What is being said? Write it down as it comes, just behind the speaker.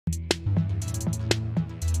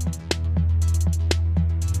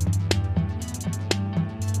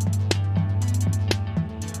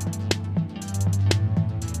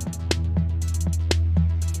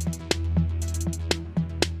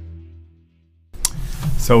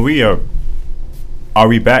So are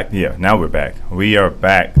we back? Yeah, now we're back. We are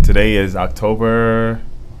back. Today is October,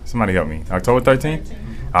 somebody help me, October 13th?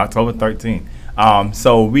 October 13th.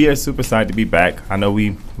 So we are super excited to be back. I know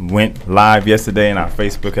we went live yesterday and our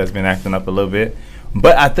Facebook has been acting up a little bit,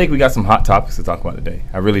 but I think we got some hot topics to talk about today.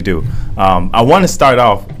 I really do. I want to start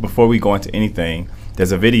off, before we go into anything,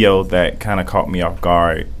 there's a video that kind of caught me off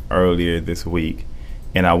guard earlier this week,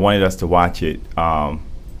 and I wanted us to watch it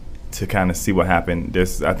to kind of see what happened.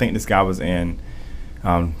 I think this guy was in,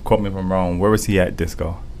 quote me if I'm wrong, where was he at,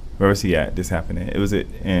 Disco? Where was he at? This happening? It was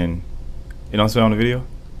in, you don't see it on the video?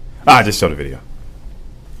 I just showed the video.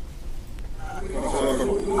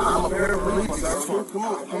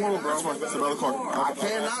 Come on, bro. Step out of the car. I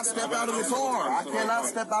cannot step out of the car. I cannot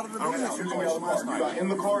step out of the vehicle. You got in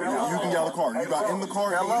the car. You can get out of the car. You got in the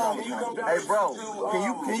car. Hello. Hey, bro.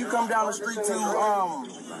 Can you come down the street to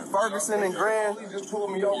Ferguson and Grand?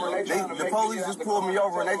 The police just pulled me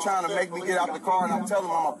over and they trying to make me get out the car, and I'm telling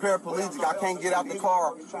them I'm a paraplegic. I can't get out the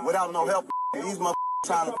car without no help. These motherfuckers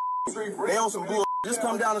trying to. They on some bull. Just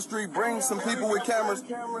come down the street, bring some people with cameras.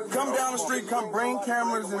 Come down the street, bring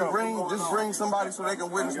cameras and bring somebody so they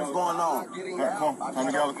can witness what's going on. Right, come on,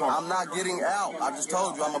 get out of the car. I'm not getting out. I just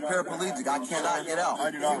told you I'm a paraplegic. I cannot get out.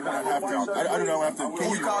 I do not have to. I do not have to.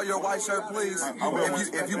 Can you call your white shirt, please?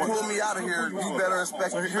 If you pull me out of here, you better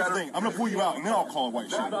expect. So here's the thing. I'm gonna pull you out and then I'll call a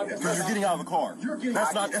white shirt because you're getting out of the car.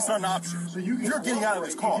 That's not an option. You're getting out of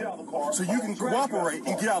this car, so you can cooperate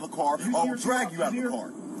and get out of the car. I'll drag you out of the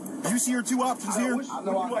car. Do you see your two options here? Now,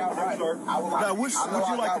 which would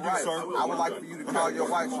you like to do, sir? I would like for you to call your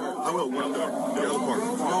white shirt. I will. Get out of the car.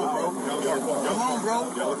 Come on, bro.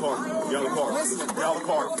 Get out of the car. Get out of the car. Listen, get out of the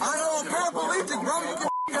car. I am a paraplegic, bro. You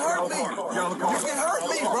can hurt me. Get out of the car. You can hurt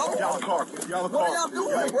me, bro. Get out of the car. Get out of the car. What are y'all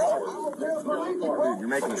doing, bro?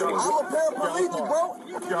 You're making a mistake. I'm a paraplegic, bro.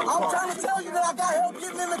 I'm trying to tell you that I got help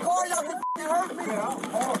getting in the car. Y'all can hurt me. They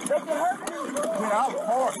can hurt me. Get out of the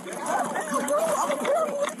car. I'm a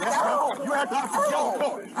paraplegic. Ow! You have to get out of the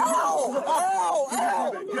car. Ow! Ow!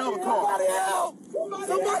 Ow! Get out of the car. Somebody help!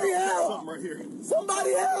 Somebody help! Something right here.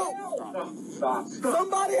 Somebody help! Stop.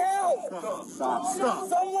 Somebody help! Stop.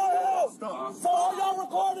 Someone help! Stop. So are y'all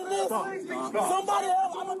recording this? Stop. Somebody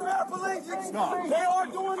help! I'm a paraplegic. Stop. They are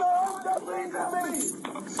doing the hurt thing to me.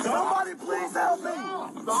 Somebody please help me.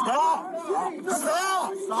 Stop.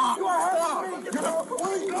 Stop. Stop. You are hurting me. What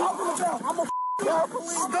are you talking about? I'm a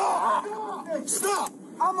paraplegic. Stop. Stop.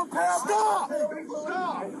 I'm a paraplegic.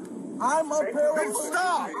 Stop. I'm a paraplegic.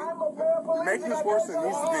 Stop. Make this worse than it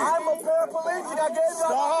needs to be. I'm a paraplegic. I gave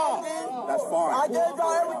y'all everything. That's fine. I gave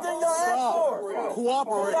y'all everything y'all asked for.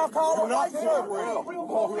 Cooperate. Can y'all call the white shirt?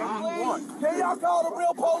 Can y'all call the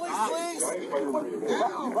real police, please?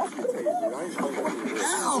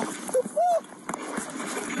 Ow.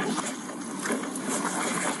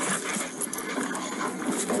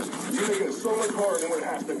 You make it so much harder than what it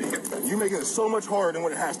has to be. You make it so much harder than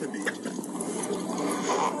what it has to be.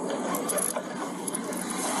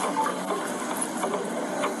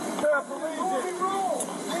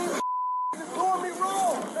 Doing me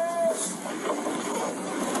wrong, man.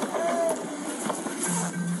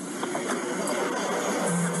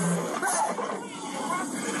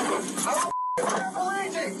 I'm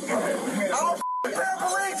paraplegic.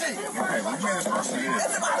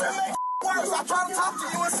 I'm trying to talk to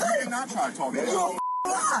you and say. I'm not trying to talk to you.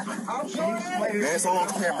 I'm showing it. Man, it's all on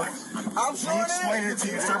camera. I'm showing it. Explained it to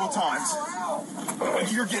you several times.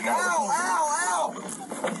 You're getting out. Ow.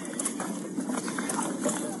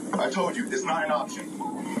 I told you, it's not an option.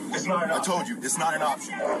 It's not an option. I told you, it's not an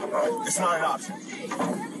option. It's not an option.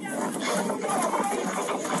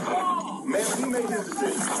 Ma'am, he made his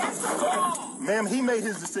decision. Ma'am, he made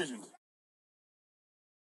his decision.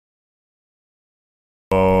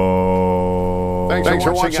 Thanks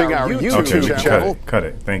for watching our YouTube channel. Cut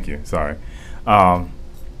it. Thank you. Sorry.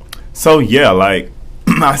 So yeah, like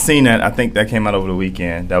I seen that. I think that came out over the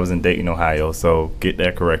weekend. That was in Dayton, Ohio. So get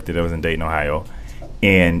that corrected. That was in Dayton, Ohio.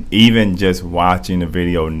 And even just watching the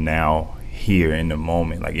video now here in the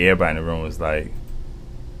moment, like everybody in the room was like,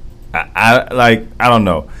 I don't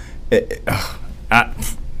know. I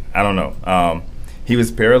don't know. He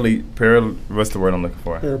was what's the word I'm looking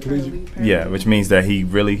for? Paraplegic. Yeah, which means that he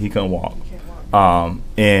couldn't walk.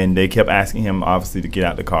 And they kept asking him obviously to get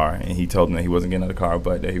out the car, and he told them that he wasn't getting out of the car,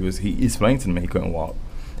 but that he explained to them he couldn't walk.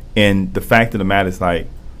 And the fact of the matter is, like,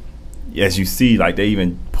 as you see, like, they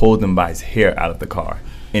even pulled him by his hair out of the car.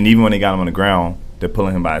 And even when they got him on the ground, they're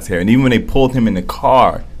pulling him by his hair. And even when they pulled him in the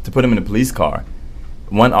car to put him in the police car,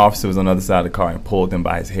 one officer was on the other side of the car and pulled him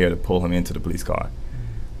by his hair to pull him into the police car.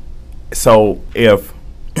 So if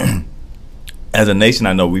as a nation,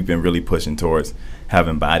 I know we've been really pushing towards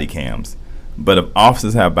having body cams. But if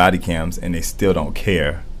officers have body cams and they still don't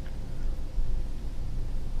care,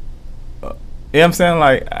 you know what I'm saying?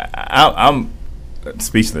 Like, I'm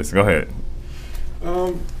speechless. Go ahead.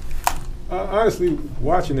 Honestly,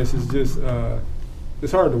 watching this is just,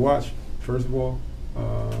 it's hard to watch, first of all.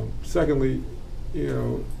 Secondly, you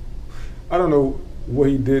know, I don't know what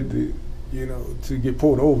he did to, you know, to get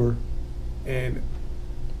pulled over. And,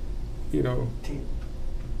 you know,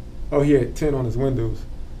 he had 10 on his windows.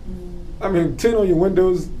 I mean, 10 on your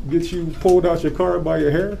windows gets you pulled out your car by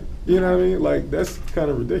your hair. You know what I mean? Like, that's kind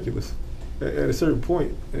of ridiculous at a certain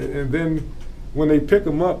point. And then when they pick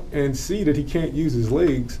him up and see that he can't use his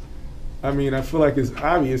legs, I mean, I feel like it's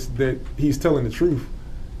obvious that he's telling the truth.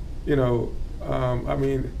 You know, I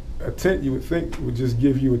mean, a tent you would think would just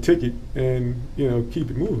give you a ticket and, you know,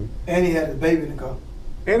 keep it moving. And he had a baby in the car.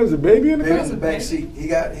 And there's a baby in the car? Baby in the back seat. He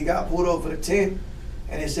got pulled over for the tent,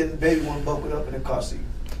 and they said the baby wasn't buckled up in the car seat.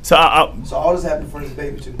 So all this happened in front of his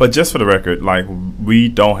baby too. But just for the record, like, we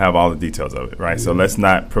don't have all the details of it, right? So let's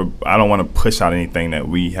not. I don't want to push out anything that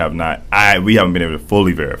we have not. We haven't been able to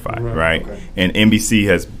fully verify, right? Okay. And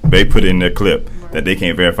NBC they put in their clip that they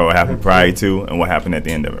can't verify what happened prior to and what happened at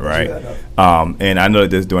the end of it, right? And I know that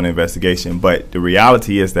they're doing an investigation, but the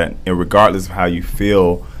reality is that, regardless of how you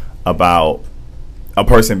feel about a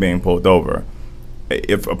person being pulled over,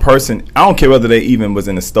 if a person, I don't care whether they even was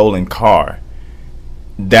in a stolen car,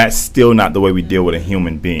 that's still not the way we deal with a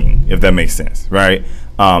human being, if that makes sense, right?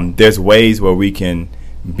 There's ways where we can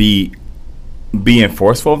be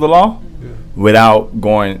enforceful of the law without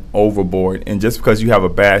going overboard. And just because you have a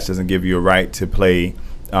badge doesn't give you a right to play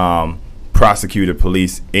prosecutor,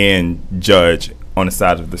 police, and judge on the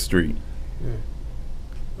side of the street.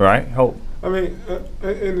 Right? Hope. I mean,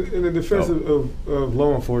 in the defense of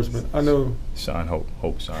law enforcement, I know. Sean,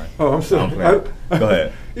 Hope, sorry. Oh, I'm sorry. Go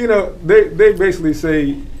ahead. You know, they basically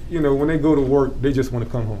say, you know, when they go to work, they just want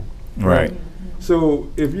to come home. Right.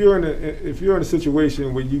 So if you're in a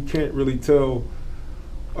situation where you can't really tell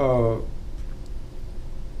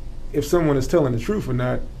if someone is telling the truth or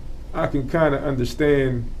not, I can kind of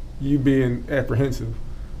understand you being apprehensive.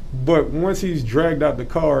 But once he's dragged out the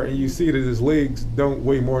car and you see that his legs don't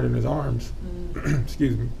weigh more than his arms,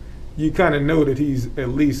 excuse me, you kind of know that he's at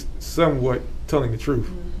least somewhat telling the truth.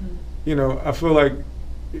 You know, I feel like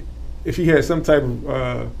if he had some type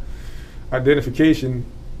of identification,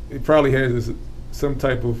 it probably has some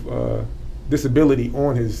type of disability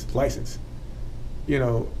on his license. You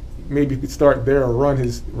know, maybe you could start there or run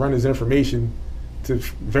his information to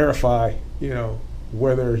verify, you know,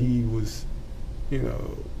 whether he was, you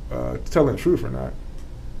know, telling the truth or not.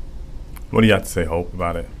 What do you have to say, Hope,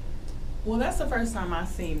 about it? Well, that's the first time I've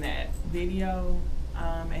seen that video,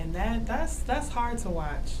 and that's hard to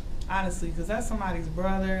watch, honestly, because that's somebody's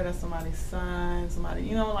brother, that's somebody's son, somebody,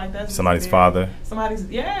 you know, like that's somebody's father. Somebody's,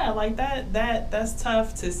 yeah, like that's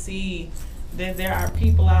tough to see that there are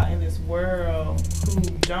people out in this world who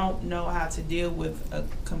don't know how to deal with a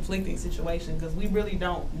conflicting situation, because we really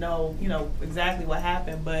don't know, you know, exactly what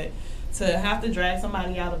happened, but to have to drag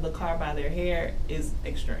somebody out of the car by their hair is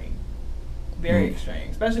extreme. Very extreme.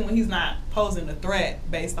 Especially when he's not posing a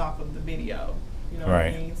threat based off of the video. You know what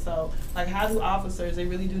I mean? So, like, how do officers, they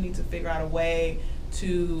really do need to figure out a way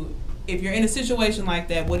to, if you're in a situation like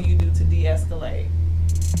that, what do you do to de-escalate?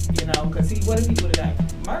 You know, because what if he would have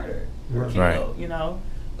got murdered or killed, you know?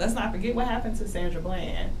 Let's not forget what happened to Sandra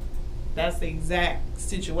Bland. That's the exact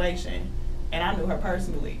situation. And I knew her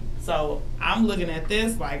personally. So I'm looking at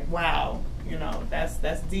this like, wow, you know, that's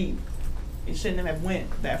deep. It shouldn't have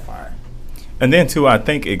went that far. And then too, I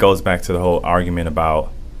think it goes back to the whole argument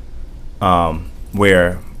about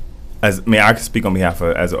where, I can speak on behalf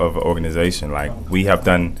of an organization. Like, we have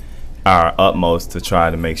done our utmost to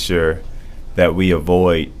try to make sure that we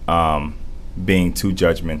avoid being too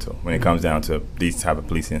judgmental when it comes down to these type of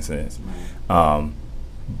police incidents.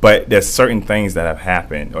 But there's certain things that have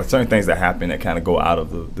happened, or certain things that happen that kind of go out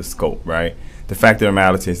of the scope, right? The fact of the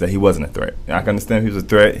matter is that he wasn't a threat. I can understand if he was a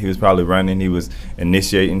threat. He was probably running. He was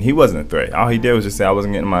initiating. He wasn't a threat. All he did was just say, I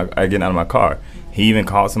wasn't getting out of my car. He even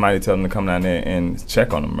called somebody to tell him to come down there and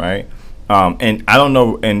check on him, right? And I don't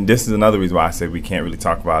know, and this is another reason why I say we can't really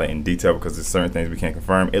talk about it in detail, because there's certain things we can't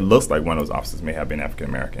confirm. It looks like one of those officers may have been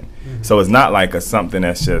African-American. So it's not like something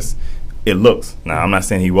that's just, it looks. Now, I'm not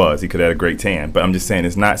saying he was. He could have had a great tan. But I'm just saying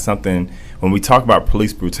it's not something, when we talk about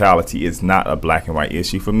police brutality, it's not a black and white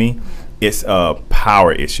issue for me. It's a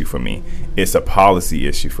power issue for me. It's a policy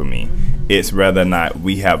issue for me. It's whether or not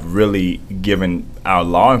we have really given our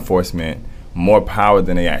law enforcement more power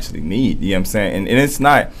than they actually need. You know what I'm saying? And it's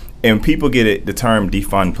not, and people get it, the term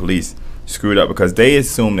defund police. screwed up because they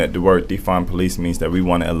assume that the word defund police means that we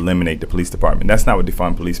want to eliminate the police department. That's not what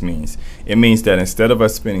defund police means. It means that instead of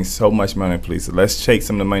us spending so much money on police, let's take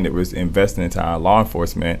some of the money that we're investing into our law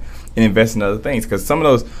enforcement and invest in other things. Because some of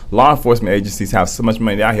those law enforcement agencies have so much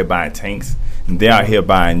money. They're out here buying tanks. They're out here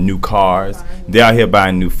buying new cars. They're out here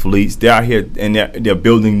buying new fleets. They're out here and they're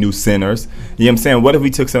building new centers. You know what I'm saying? What if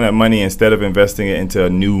we took some of that money instead of investing it into a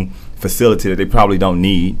new facility that they probably don't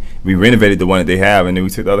need? We renovated the one that they have, and then we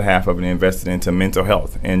took the other half of it and invested into mental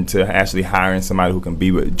health and to actually hiring somebody who can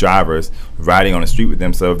be with drivers riding on the street with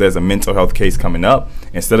them. So if there's a mental health case coming up,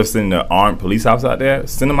 instead of sending an armed police officer out there,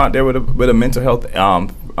 send them out there with a mental health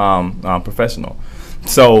professional.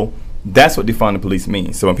 So that's what defund the police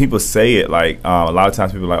means. So when people say it, like a lot of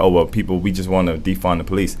times people are like, oh well, we just want to defund the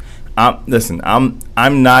police. Listen,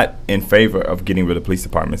 I'm not in favor of getting rid of police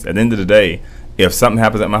departments. At the end of the day, if something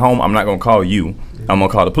happens at my home, I'm not going to call you. I'm going to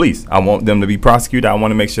call the police. I want them to be prosecuted. I want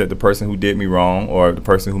to make sure that the person who did me wrong or the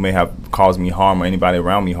person who may have caused me harm or anybody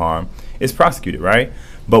around me harm is prosecuted, right?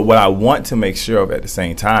 But what I want to make sure of at the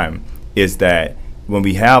same time is that when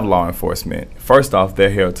we have law enforcement, first off, they're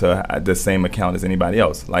held to the same account as anybody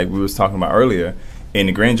else. Like we was talking about earlier, in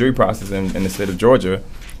the grand jury process in the state of Georgia,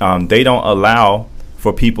 they don't allow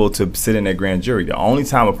for people to sit in their grand jury. The only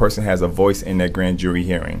time a person has a voice in their grand jury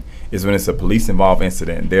hearing is when it's a police-involved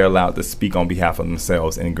incident. They're allowed to speak on behalf of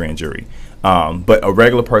themselves in grand jury. But a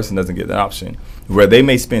regular person doesn't get that option, where they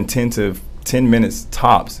may spend 10 minutes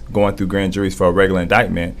tops going through grand juries for a regular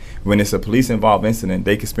indictment. When it's a police-involved incident,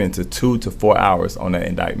 they can spend 2 to 4 hours on that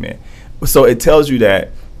indictment. So it tells you that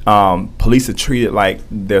police are treated like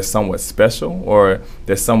they're somewhat special or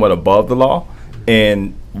they're somewhat above the law.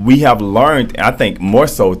 And we have learned, I think more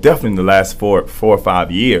so definitely in the last 4 or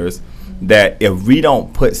 5 years, that if we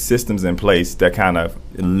don't put systems in place that kind of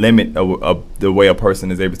limit the way a person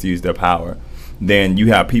is able to use their power, then you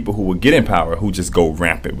have people who will get in power who just go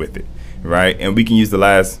rampant with it, right? And we can use the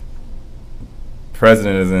last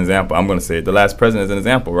president as an example. I'm going to say it, the last president as an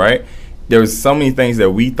example, right? There was so many things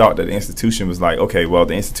that we thought that the institution was like, okay, well,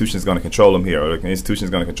 the institution is going to control him here, or the institution is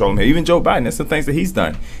going to control him here. Even Joe Biden, there's some things that he's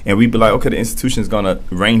done. And we'd be like, okay, the institution is going to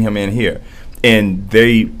rein him in here. And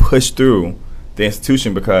they push through the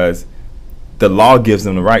institution because the law gives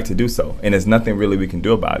them the right to do so. And there's nothing really we can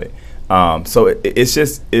do about it. So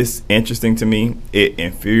it's interesting to me. It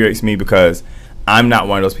infuriates me because I'm not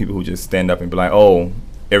one of those people who just stand up and be like, oh,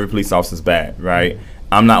 every police officer's bad, right?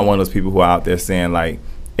 I'm not one of those people who are out there saying like,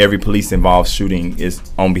 every police-involved shooting is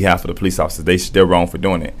on behalf of the police officers. They're wrong for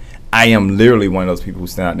doing it. I am literally one of those people who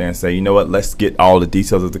stand out there and say, you know what, let's get all the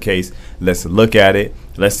details of the case. Let's look at it.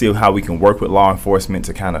 Let's see how we can work with law enforcement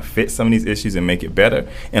to kind of fit some of these issues and make it better.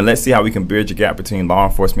 And let's see how we can bridge a gap between law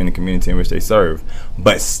enforcement and the community in which they serve.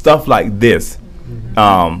 But stuff like this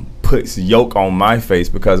puts yoke on my face,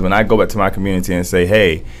 because when I go back to my community and say,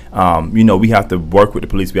 hey, we have to work with the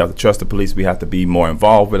police. We have to trust the police. We have to be more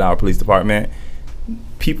involved with our police department.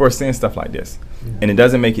 People are saying stuff like this, and it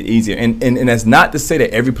doesn't make it easier. And that's not to say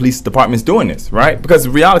that every police department is doing this, right? Because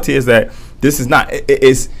the reality is that this is not.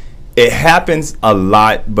 It happens a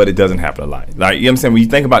lot, but it doesn't happen a lot. Like, you know what I'm saying? When you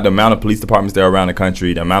think about the amount of police departments that are around the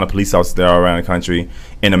country, the amount of police officers that are around the country,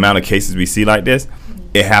 and the amount of cases we see like this,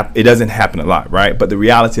 it doesn't happen a lot, right? But the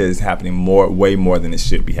reality is it's happening way more than it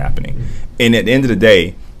should be happening. And at the end of the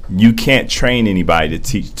day, you can't train anybody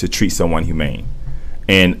to treat someone humane.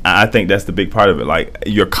 And I think that's the big part of it, like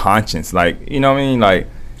your conscience, like, you know what I mean, like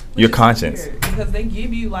your conscience. Because they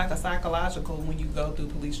give you like a psychological when you go through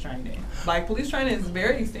police training. Like police training is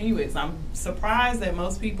very extenuous. I'm surprised that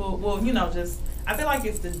most people, I feel like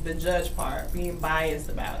it's the judge part, being biased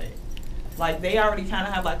about it. Like they already kind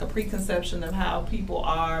of have like a preconception of how people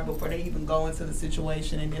are before they even go into the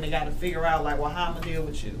situation, and then they got to figure out like, well, how I'm gonna deal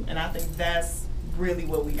with you. And I think that's really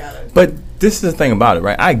what we gotta do. But this is the thing about it,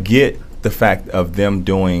 right? I get the fact of them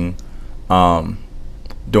doing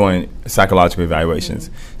psychological evaluations.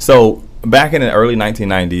 Mm-hmm. So back in the early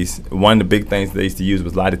 1990s, one of the big things they used to use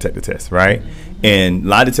was lie detector tests, right? Mm-hmm. And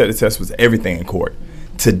lie detector tests was everything in court.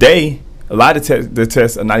 Mm-hmm. Today, lie detector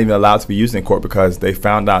tests are not even allowed to be used in court because they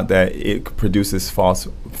found out that it produces false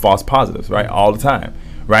positives, right? All the time.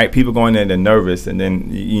 Right, people going in, they're nervous, and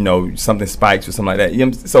then something spikes or something like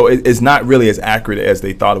that. So it's not really as accurate as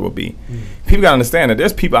they thought it would be. Mm. People gotta understand that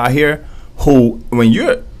there's people out here who, when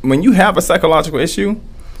you have a psychological issue,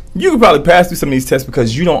 you can probably pass through some of these tests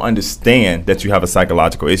because you don't understand that you have a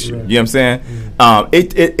psychological issue. Right. You know what I'm saying? Mm.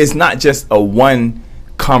 It's not just a one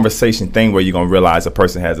conversation thing where you're going to realize a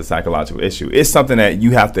person has a psychological issue. It's something that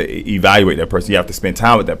you have to evaluate that person. You have to spend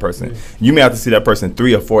time with that person. You may have to see that person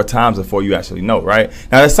 3 or 4 times before you actually know, right?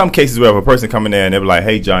 Now, there's some cases where if a person come in there and they're like,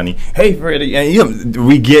 hey, Johnny, hey, Freddie, and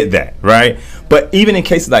we get that, right? But even in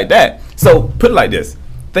cases like that, so put it like this.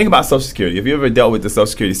 Think about Social Security. If you ever dealt with the Social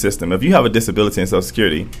Security system, if you have a disability in Social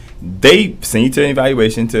Security, they send you to an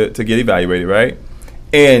evaluation to get evaluated, right?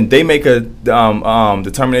 And they make a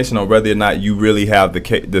determination on whether or not you really have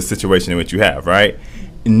the situation in which you have, right?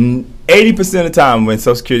 80% of the time when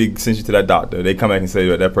Social Security sends you to that doctor, they come back and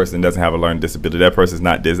say that person doesn't have a learning disability, that person's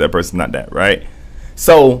not this, that person's not that, right?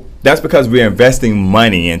 So that's because we're investing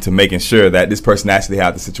money into making sure that this person actually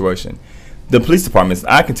has the situation. The police departments,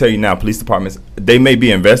 I can tell you now, police departments, they may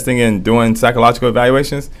be investing in doing psychological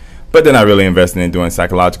evaluations, but they're not really investing in doing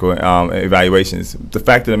psychological evaluations. The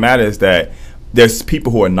fact of the matter is that there's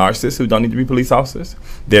people who are narcissists who don't need to be police officers.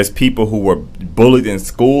 There's people who were bullied in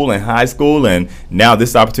school and high school, and now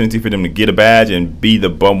this opportunity for them to get a badge and be the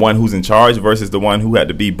one who's in charge versus the one who had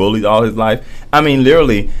to be bullied all his life. I mean,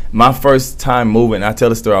 literally, my first time moving, I tell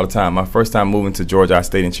this story all the time, my first time moving to Georgia, I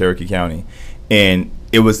stayed in Cherokee County, and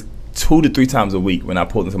it was 2 to 3 times a week when I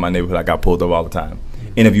pulled into my neighborhood, I got pulled over all the time.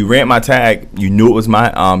 And if you ran my tag, you knew it was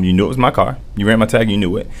my car. You ran my tag, you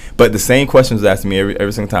knew it. But the same question was asked me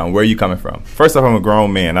every single time. Where are you coming from? First off, I'm a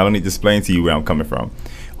grown man. I don't need to explain to you where I'm coming from.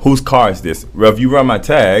 Whose car is this? Well, if you run my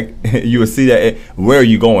tag, you will see that. Where are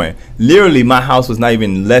you going? Literally, my house was not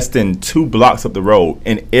even less than 2 blocks up the road.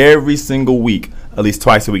 And every single week, at least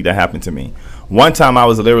twice a week, that happened to me. One time I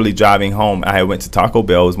was literally driving home. I went to Taco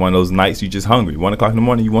Bell. It was one of those nights you just hungry. 1 o'clock in the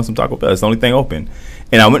morning, you want some Taco Bell. It's the only thing open.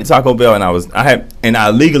 And I went to Taco Bell and I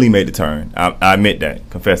legally made the turn. I admit that,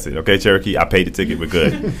 confess it. Okay, Cherokee, I paid the ticket. We're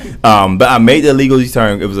good. But I made the legal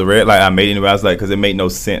turn. It was a red light. I made it anyway. I was like, because it made no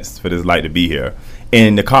sense for this light to be here.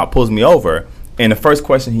 And the cop pulls me over. And the first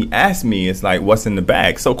question he asked me is like, what's in the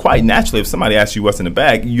bag? So quite naturally, if somebody asks you what's in the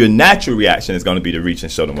bag, your natural reaction is going to be to reach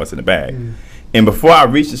and show them what's in the bag. And before I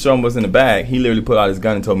reached to show him what's in the bag, he literally put out his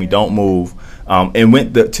gun and told me, don't move, and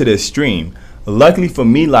went to the extreme. Luckily for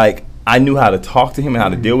me, like, I knew how to talk to him and how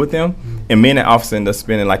to deal with him. And me and that officer ended up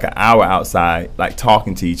spending like an hour outside, like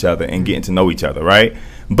talking to each other and getting to know each other, right?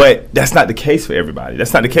 But that's not the case for everybody.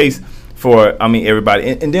 That's not the case for, everybody.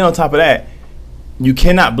 And then on top of that, you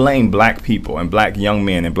cannot blame black people and black young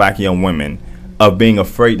men and black young women of being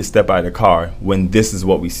afraid to step out of the car when this is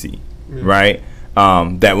what we see, right?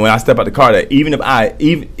 That when I step out the car, that even if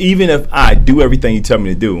I do everything you tell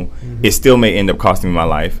me to do, it still may end up costing me my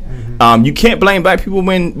life. You can't blame black people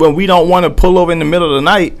when we don't want to pull over in the middle of the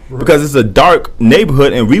night because it's a dark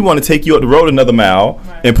neighborhood and we want to take you up the road another mile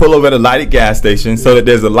and pull over at a lighted gas station so that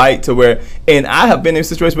there's a light to where. And I have been in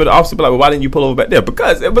situations where the officer be like, well, why didn't you pull over back there?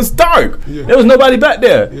 Because it was dark. There was nobody back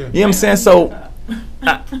there. You know what I'm saying? So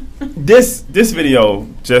this video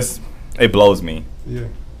just, it blows me. Yeah.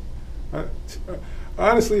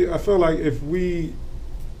 Honestly, I feel like if we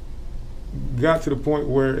got to the point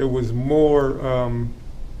where it was more,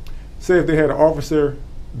 say if they had an officer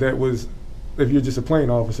that was, if you're just a plain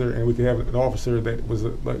officer, and we could have an officer that was,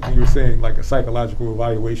 like you were saying, like a psychological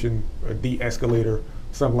evaluation, a de-escalator,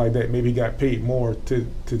 something like that. Maybe he got paid more to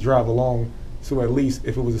drive along. So at least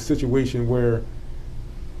if it was a situation where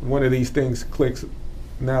one of these things clicks,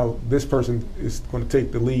 now this person is going to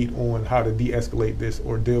take the lead on how to de-escalate this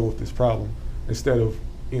or deal with this problem. Instead of,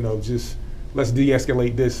 just let's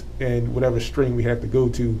de-escalate this and whatever string we have to go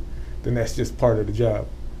to, then that's just part of the job,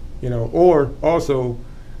 Or also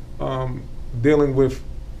dealing with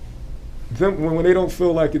them when they don't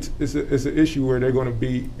feel like it's an issue where they're going to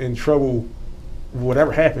be in trouble,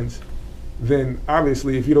 whatever happens. Then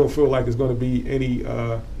obviously, if you don't feel like there's going to be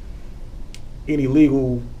any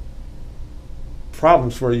legal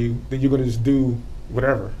problems for you, then you're going to just do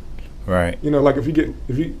whatever. Right. Like if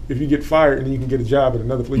you get fired and then you can get a job at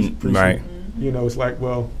another police precinct, right. It's like,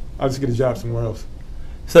 well, I'll just get a job somewhere else.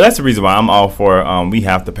 So that's the reason why I'm all for we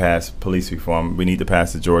have to pass police reform. We need to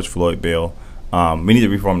pass the George Floyd bill. We need to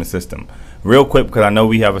reform the system. Real quick, because I know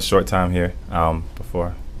we have a short time here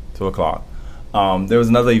before 2 o'clock. There was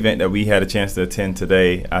another event that we had a chance to attend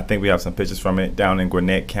today. I think we have some pictures from it down in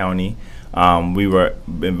Gwinnett County. We were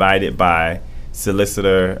invited by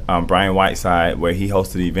Solicitor Brian Whiteside, where he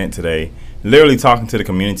hosted the event today, literally talking to the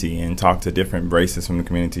community and talked to different races from the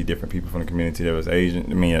community, different people from the community. There was an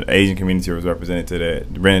Asian community was represented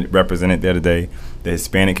the other day. The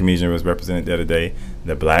Hispanic community was represented the other day.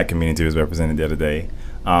 The black community was represented the other day.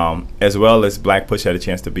 As well as Black Push had a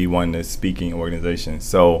chance to be one of the speaking organizations.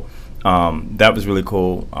 So that was really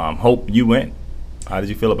cool. Hope, you went. How did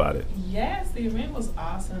you feel about it? Yes, the event was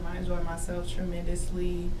awesome. I enjoyed myself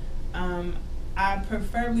tremendously. I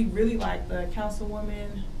preferably really like the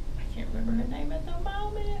councilwoman. I can't remember her name at the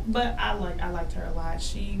moment, but I liked her a lot.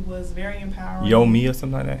 She was very empowering. Yomi or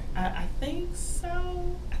something like that. I think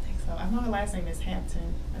so. I know her last name is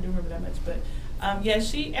Hampton. I do remember that much, but yeah,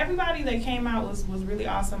 everybody that came out was really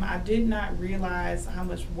awesome. I did not realize how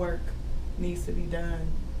much work needs to be done.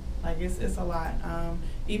 Like it's a lot.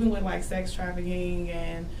 Even with like sex trafficking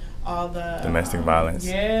and all the domestic violence.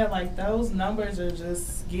 Yeah, like those numbers are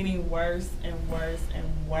just getting worse and worse and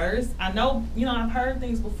worse. I know, I've heard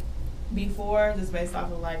things before just based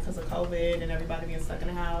off of like because of COVID and everybody being stuck in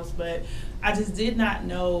the house, but I just did not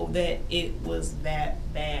know that it was that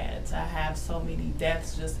bad to have so many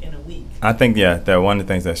deaths just in a week. I think that one of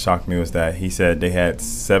the things that shocked me was that he said they had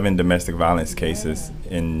 7 domestic violence cases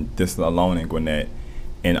in this alone in Gwinnett,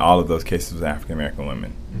 and all of those cases was African American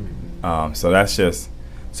women. Mm-hmm.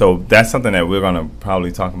 So that's something that we're going to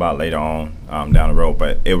probably talk about later on down the road,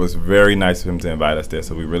 but it was very nice of him to invite us there,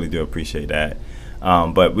 so we really do appreciate that.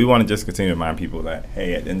 But we want to just continue to remind people that,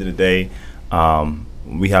 hey, at the end of the day,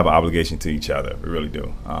 we have an obligation to each other. We really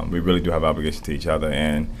do. We really do have an obligation to each other.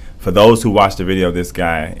 And for those who watched the video of this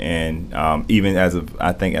guy, and even as of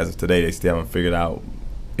today, they still haven't figured out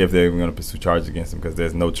if they're even going to pursue charges against him because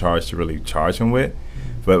there's no charge to really charge him with.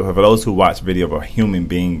 But for those who watch video of a human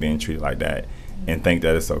being being treated like that and think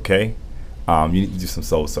that it's okay, you need to do some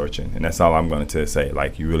soul searching. And that's all I'm going to say.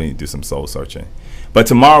 Like, you really need to do some soul searching. But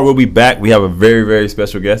tomorrow we'll be back. We have a very, very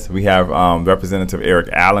special guest. We have Representative Eric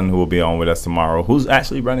Allen, who will be on with us tomorrow, who's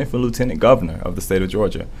actually running for Lieutenant Governor of the state of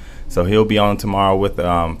Georgia. So he'll be on tomorrow with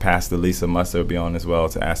Pastor Lisa Musser will be on as well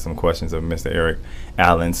to ask some questions of Mr. Eric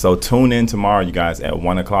Allen. So tune in tomorrow, you guys, at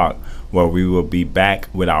 1 o'clock, where we will be back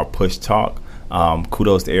with our Push Talk.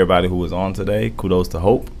 Kudos to everybody who was on today. Kudos to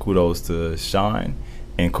Hope. Kudos to Sean.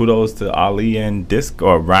 And kudos to Ali and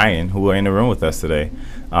Ryan, who are in the room with us today.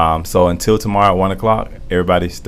 So until tomorrow at 1 o'clock, everybody stay